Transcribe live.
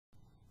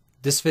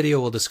This video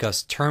will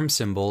discuss term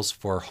symbols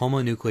for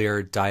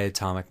homonuclear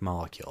diatomic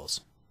molecules.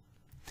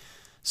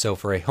 So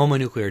for a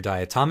homonuclear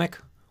diatomic,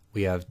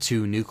 we have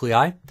two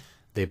nuclei.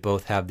 They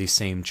both have the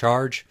same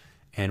charge,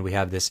 and we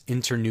have this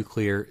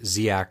internuclear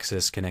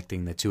z-axis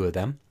connecting the two of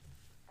them.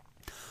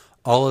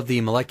 All of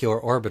the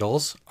molecular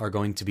orbitals are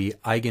going to be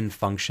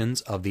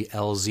eigenfunctions of the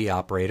Lz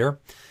operator,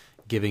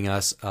 giving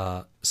us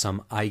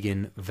some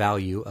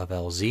eigenvalue of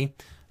Lz. I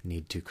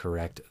need to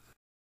correct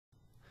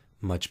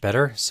much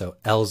better. So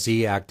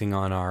Lz acting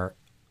on our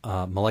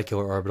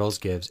molecular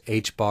orbitals gives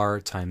h bar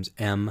times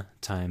m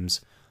times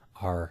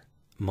our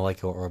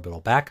molecular orbital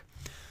back.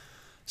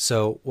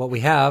 So what we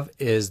have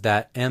is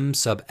that m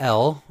sub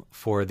L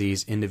for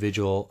these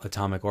individual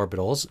atomic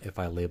orbitals, if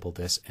I label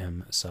this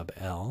m sub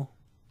L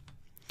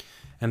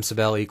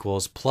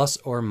equals plus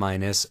or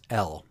minus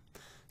L.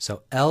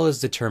 So L is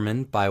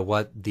determined by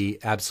what the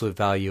absolute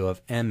value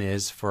of m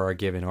is for our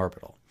given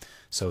orbital.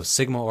 So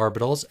sigma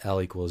orbitals,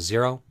 L equals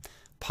 0,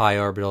 pi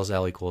orbitals,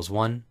 L equals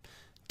 1,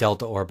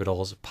 delta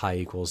orbitals, pi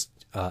equals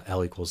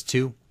L equals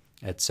 2,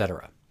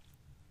 etc.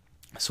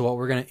 So what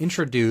we're going to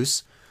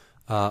introduce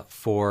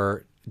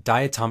for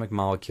diatomic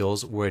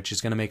molecules, which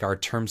is going to make our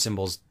term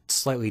symbols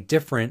slightly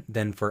different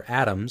than for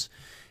atoms,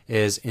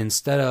 is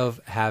instead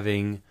of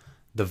having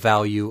the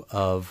value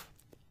of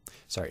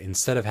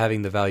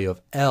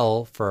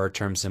L for our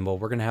term symbol,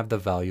 we're going to have the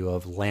value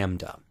of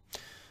lambda.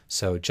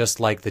 So just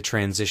like the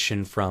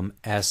transition from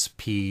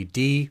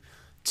SPD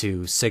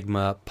to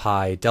sigma,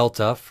 pi,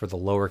 delta for the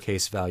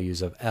lowercase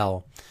values of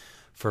L,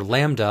 for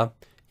lambda,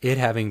 it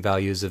having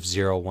values of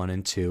 0, 1,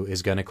 and 2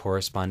 is going to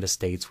correspond to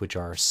states which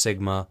are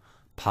sigma,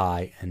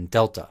 pi, and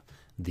delta,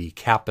 the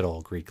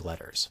capital Greek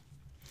letters.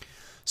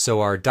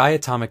 So our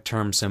diatomic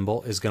term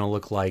symbol is going to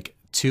look like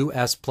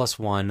 2s plus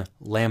 1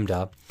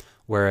 lambda,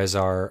 whereas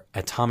our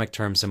atomic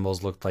term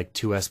symbols look like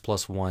 2s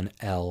plus 1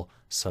 L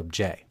sub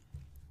j.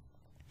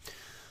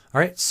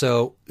 All right,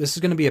 so this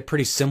is going to be a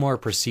pretty similar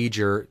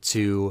procedure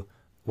to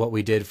what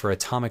we did for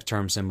atomic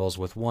term symbols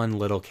with one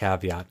little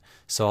caveat.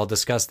 So I'll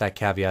discuss that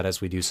caveat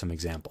as we do some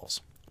examples.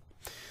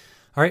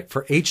 All right,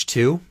 for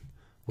H2,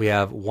 we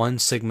have 1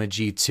 sigma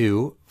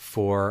G2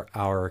 for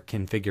our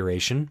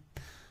configuration.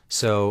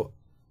 So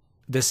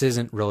this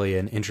isn't really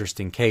an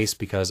interesting case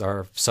because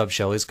our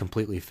subshell is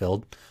completely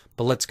filled.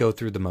 But let's go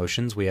through the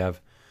motions. We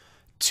have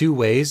two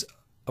ways.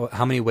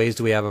 How many ways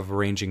do we have of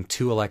arranging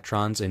 2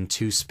 electrons in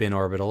 2 spin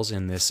orbitals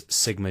in this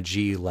sigma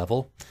G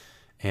level?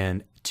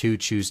 And 2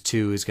 choose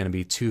 2 is going to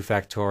be 2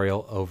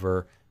 factorial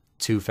over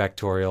 2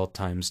 factorial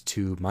times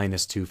 2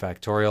 minus 2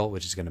 factorial,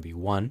 which is going to be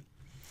 1.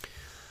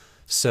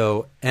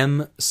 So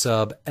m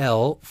sub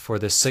L for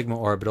the sigma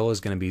orbital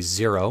is going to be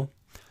 0.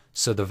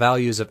 So the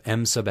values of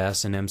m sub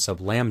s and m sub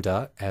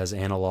lambda, as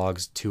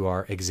analogs to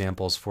our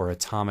examples for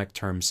atomic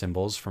term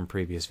symbols from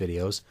previous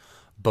videos,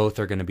 both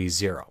are going to be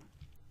 0.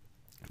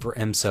 For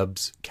m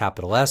subs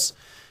capital S,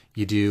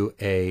 you do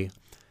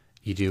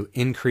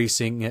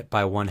increasing it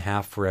by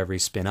 1/2 for every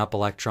spin up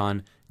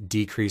electron,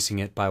 decreasing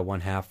it by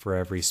 1/2 for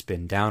every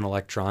spin down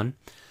electron.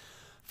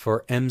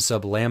 For m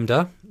sub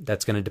lambda,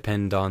 that's going to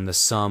depend on the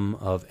sum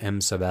of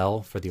m sub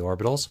L for the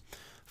orbitals.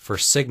 For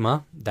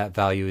sigma, that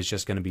value is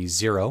just going to be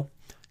 0,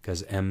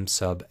 because m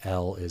sub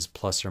L is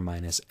plus or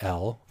minus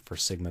L. For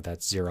sigma,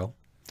 that's 0.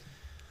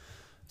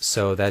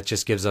 So that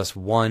just gives us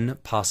one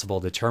possible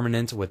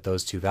determinant with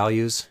those two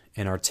values.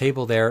 In our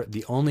table there,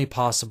 the only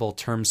possible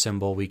term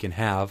symbol we can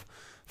have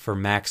for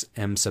max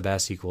m sub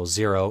s equals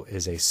 0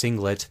 is a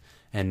singlet,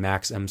 and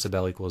max m sub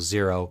L equals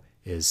 0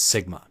 is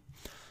sigma.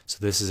 So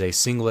this is a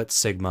singlet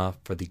sigma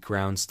for the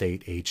ground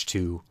state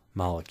H2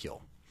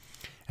 molecule,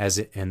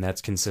 and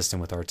that's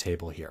consistent with our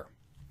table here.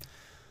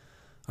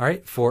 All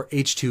right, for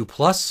H2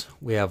 plus,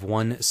 we have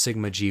 1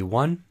 sigma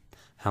G1.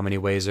 How many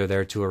ways are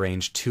there to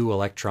arrange 1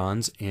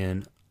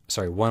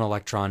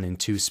 electron in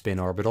 2 spin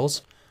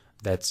orbitals?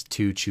 That's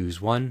 2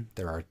 choose 1.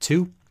 There are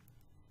 2.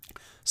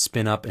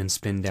 Spin up and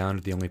spin down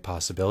are the only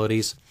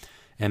possibilities.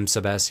 M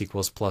sub s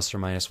equals plus or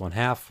minus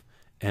 1/2.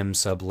 M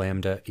sub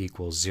lambda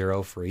equals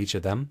 0 for each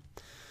of them.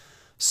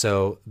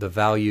 So the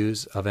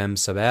values of m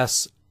sub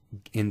s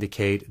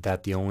indicate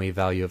that the only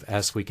value of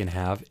s we can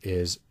have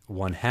is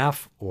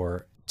 1/2,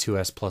 or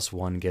 2s plus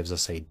 1 gives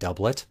us a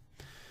doublet.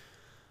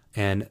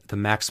 And the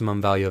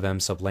maximum value of m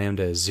sub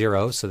lambda is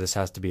 0, so this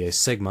has to be a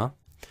sigma.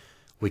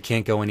 We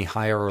can't go any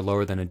higher or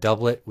lower than a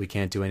doublet. We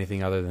can't do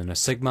anything other than a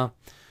sigma.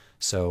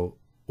 So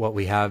what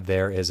we have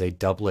there is a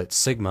doublet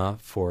sigma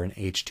for an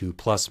H2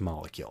 plus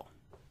molecule.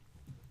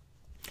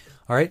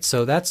 All right,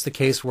 so that's the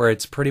case where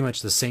it's pretty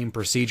much the same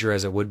procedure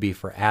as it would be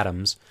for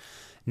atoms.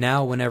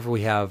 Now, whenever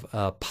we have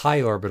pi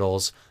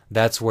orbitals,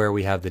 that's where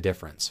we have the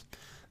difference.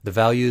 The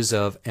values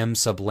of m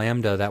sub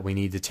lambda that we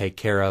need to take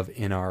care of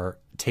in our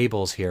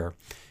tables here,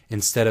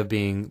 instead of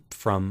being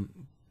from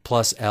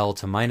plus L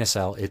to minus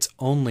L, it's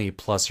only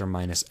plus or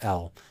minus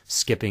L,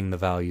 skipping the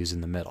values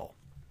in the middle.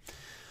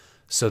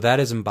 So that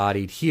is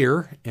embodied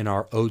here in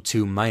our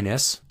O2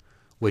 minus,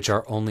 which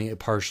our only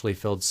partially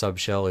filled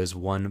subshell is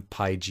 1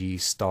 pi g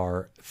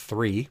star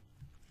 3.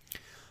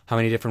 How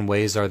many different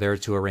ways are there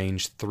to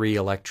arrange 3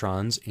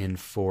 electrons in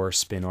 4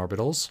 spin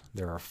orbitals?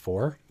 There are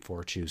 4.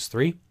 4 choose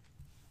 3.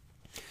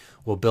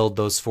 We'll build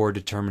those 4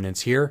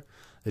 determinants here,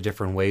 the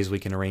different ways we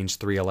can arrange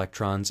 3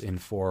 electrons in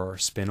 4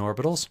 spin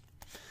orbitals.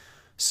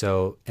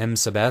 So m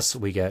sub s,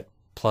 we get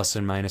plus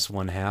and minus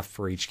 1/2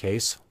 for each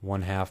case,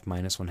 1/2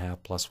 minus 1/2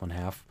 plus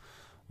 1/2,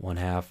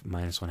 1/2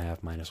 minus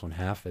 1/2 minus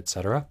 1/2,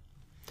 etc.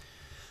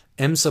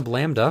 M sub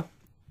lambda,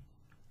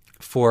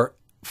 for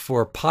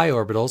pi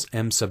orbitals,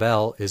 m sub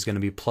l is going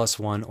to be plus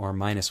 1 or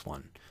minus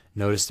 1.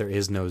 Notice there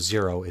is no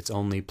 0, it's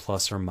only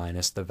plus or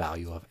minus the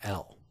value of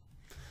L.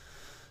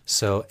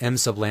 So m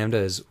sub lambda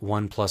is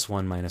 1 plus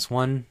 1 minus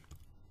 1,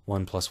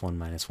 1 plus 1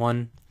 minus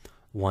 1,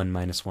 1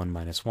 minus 1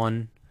 minus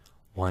 1,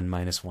 1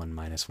 minus 1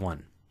 minus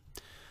 1.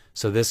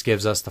 So this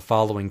gives us the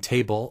following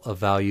table of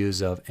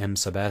values of m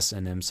sub s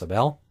and m sub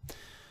l.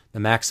 The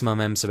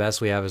maximum m sub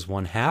s we have is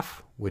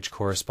 1/2, which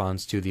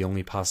corresponds to the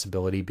only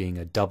possibility being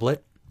a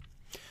doublet.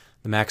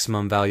 The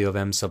maximum value of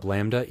m sub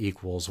lambda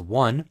equals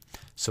 1,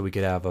 so we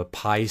could have a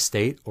pi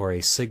state or a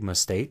sigma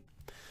state.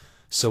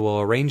 So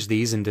we'll arrange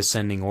these in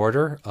descending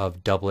order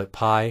of doublet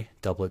pi,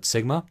 doublet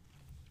sigma.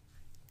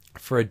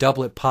 For a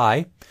doublet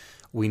pi,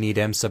 we need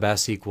m sub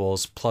s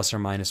equals plus or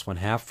minus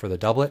 1/2 for the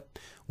doublet.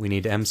 We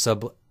need m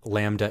sub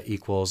lambda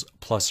equals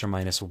plus or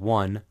minus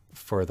 1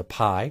 for the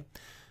pi.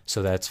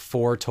 So that's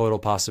 4 total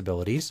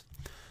possibilities.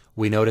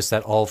 We notice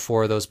that all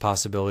 4 of those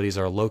possibilities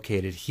are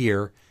located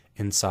here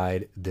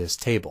inside this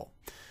table.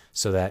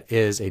 So that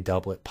is a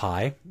doublet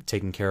pi,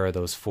 taking care of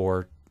those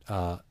 4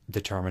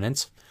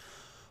 determinants.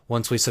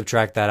 Once we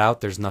subtract that out,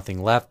 there's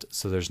nothing left,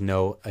 so there's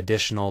no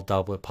additional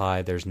doublet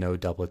pi, there's no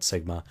doublet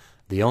sigma.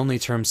 The only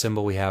term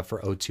symbol we have for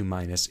O2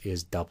 minus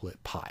is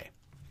doublet pi.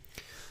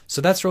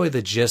 So that's really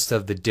the gist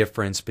of the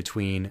difference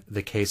between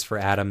the case for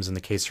atoms and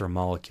the case for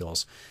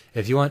molecules.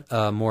 If you want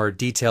a more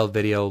detailed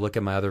video, look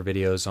at my other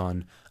videos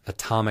on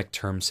atomic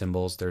term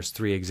symbols. There's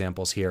 3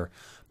 examples here,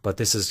 but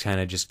this is kind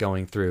of just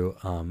going through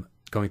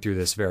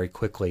this very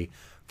quickly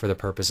for the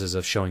purposes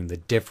of showing the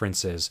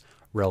differences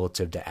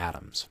relative to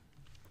atoms.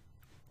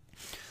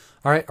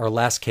 All right, our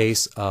last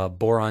case,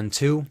 boron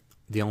 2,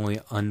 the only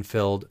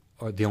unfilled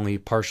or the only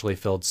partially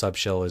filled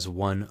subshell is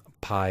 1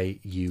 pi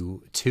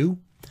U2.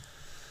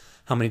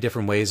 How many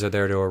different ways are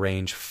there to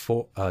arrange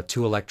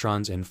 2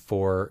 electrons in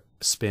 4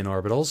 spin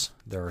orbitals?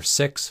 There are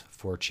 6.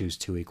 4 choose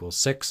 2 equals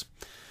 6.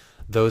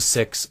 Those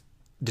 6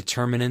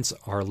 determinants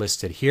are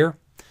listed here.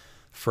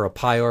 For a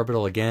pi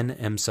orbital, again,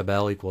 m sub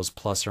l equals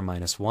plus or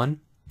minus 1.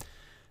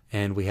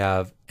 And we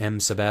have m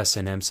sub s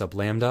and m sub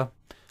lambda,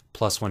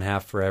 plus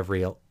 1/2 for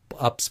every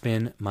up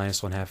spin,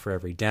 minus 1/2 for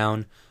every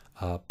down,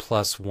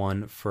 plus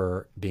 1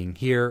 for being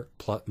here,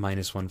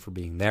 minus 1 for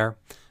being there.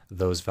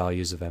 Those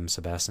values of m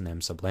sub s and m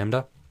sub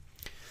lambda.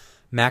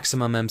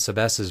 Maximum m sub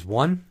s is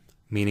 1,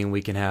 meaning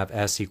we can have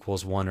s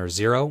equals 1 or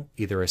 0,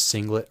 either a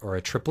singlet or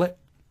a triplet.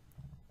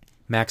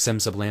 Max m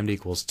sub lambda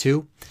equals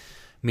 2,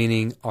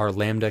 meaning our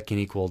lambda can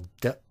equal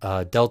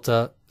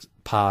delta,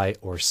 pi,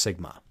 or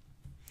sigma.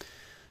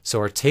 So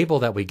our table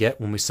that we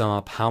get when we sum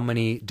up how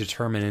many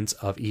determinants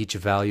of each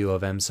value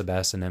of m sub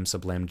s and m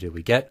sub lambda do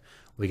we get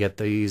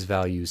these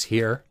values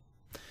here.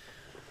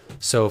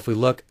 So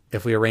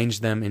if we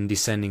arrange them in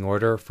descending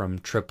order from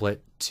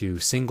triplet to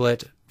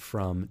singlet,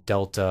 from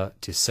delta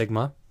to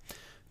sigma,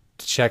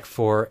 to check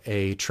for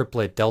a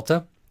triplet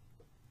delta,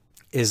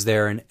 is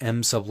there an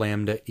m sub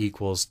lambda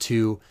equals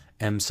 2,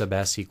 m sub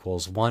s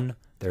equals 1?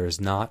 There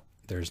is not.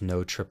 There's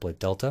no triplet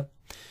delta.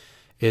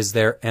 Is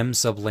there m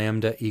sub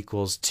lambda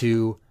equals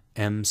 2,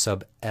 m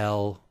sub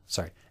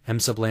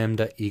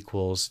lambda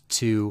equals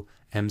 2,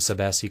 m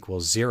sub s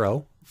equals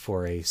 0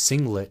 for a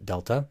singlet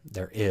delta?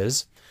 There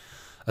is.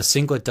 A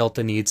singlet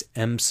delta needs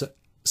m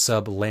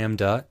sub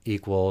lambda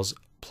equals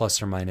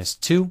plus or minus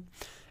 2,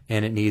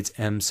 and it needs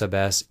m sub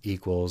s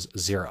equals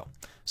 0.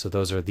 So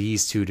those are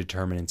these 2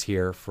 determinants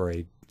here for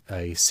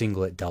a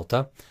singlet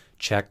delta.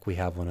 Check, we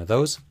have one of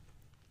those.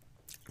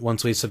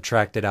 Once we've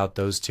subtracted out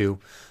those 2,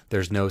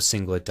 there's no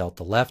singlet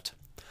delta left.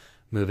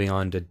 Moving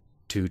on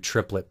to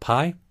triplet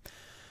pi.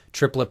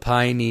 Triplet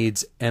pi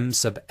needs m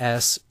sub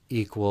s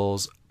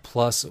equals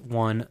plus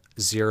 1,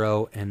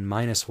 0, and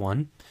minus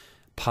 1.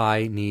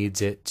 Pi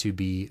needs it to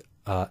be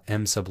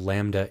m sub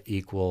lambda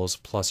equals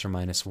plus or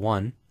minus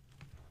 1.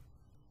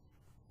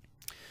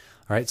 All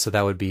right, so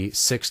that would be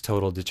 6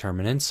 total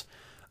determinants.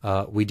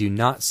 We do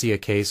not see a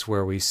case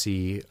where we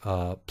see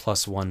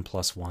plus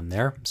 1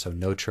 there, so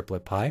no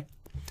triplet pi.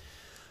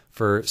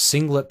 For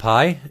singlet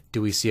pi,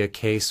 do we see a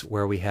case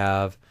where we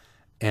have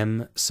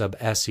m sub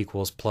s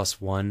equals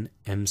plus 1,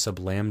 m sub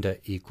s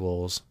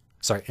equals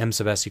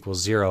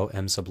 0,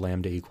 m sub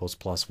lambda equals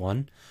plus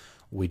 1?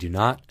 We do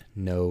not.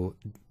 No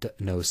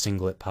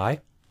singlet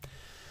pi.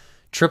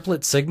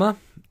 Triplet sigma,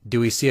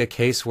 do we see a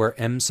case where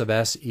m sub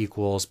s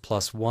equals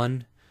plus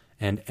 1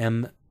 and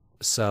m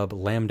sub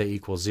lambda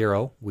equals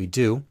 0? We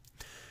do.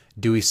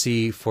 Do we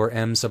see for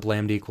m sub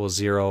lambda equals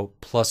 0,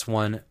 plus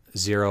 1,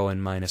 0,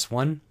 and minus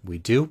 1? We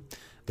do.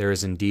 There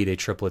is indeed a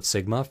triplet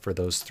sigma for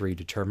those 3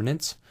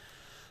 determinants.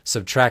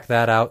 Subtract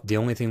that out, the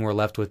only thing we're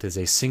left with is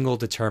a single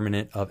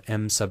determinant of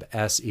m sub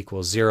s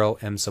equals 0,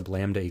 m sub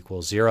lambda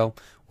equals 0,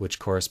 which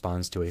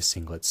corresponds to a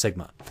singlet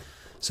sigma.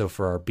 So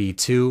for our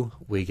B2,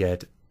 we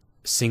get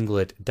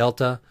singlet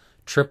delta,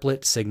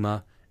 triplet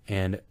sigma,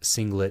 and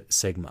singlet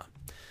sigma.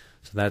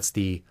 So that's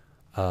the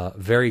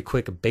very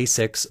quick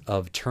basics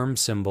of term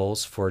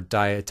symbols for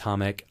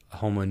diatomic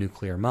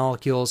homonuclear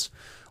molecules.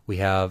 We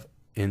have,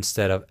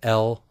 instead of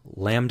L,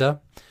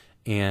 lambda,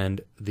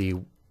 and the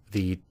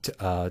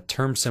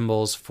term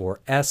symbols for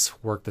S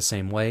work the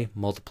same way.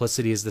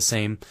 Multiplicity is the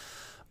same,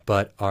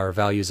 but our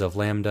values of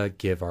lambda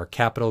give our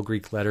capital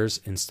Greek letters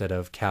instead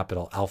of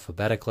capital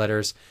alphabetic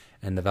letters,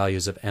 and the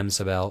values of m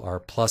sub L are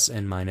plus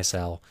n minus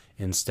L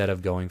instead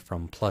of going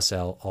from plus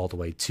L all the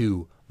way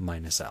to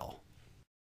minus L.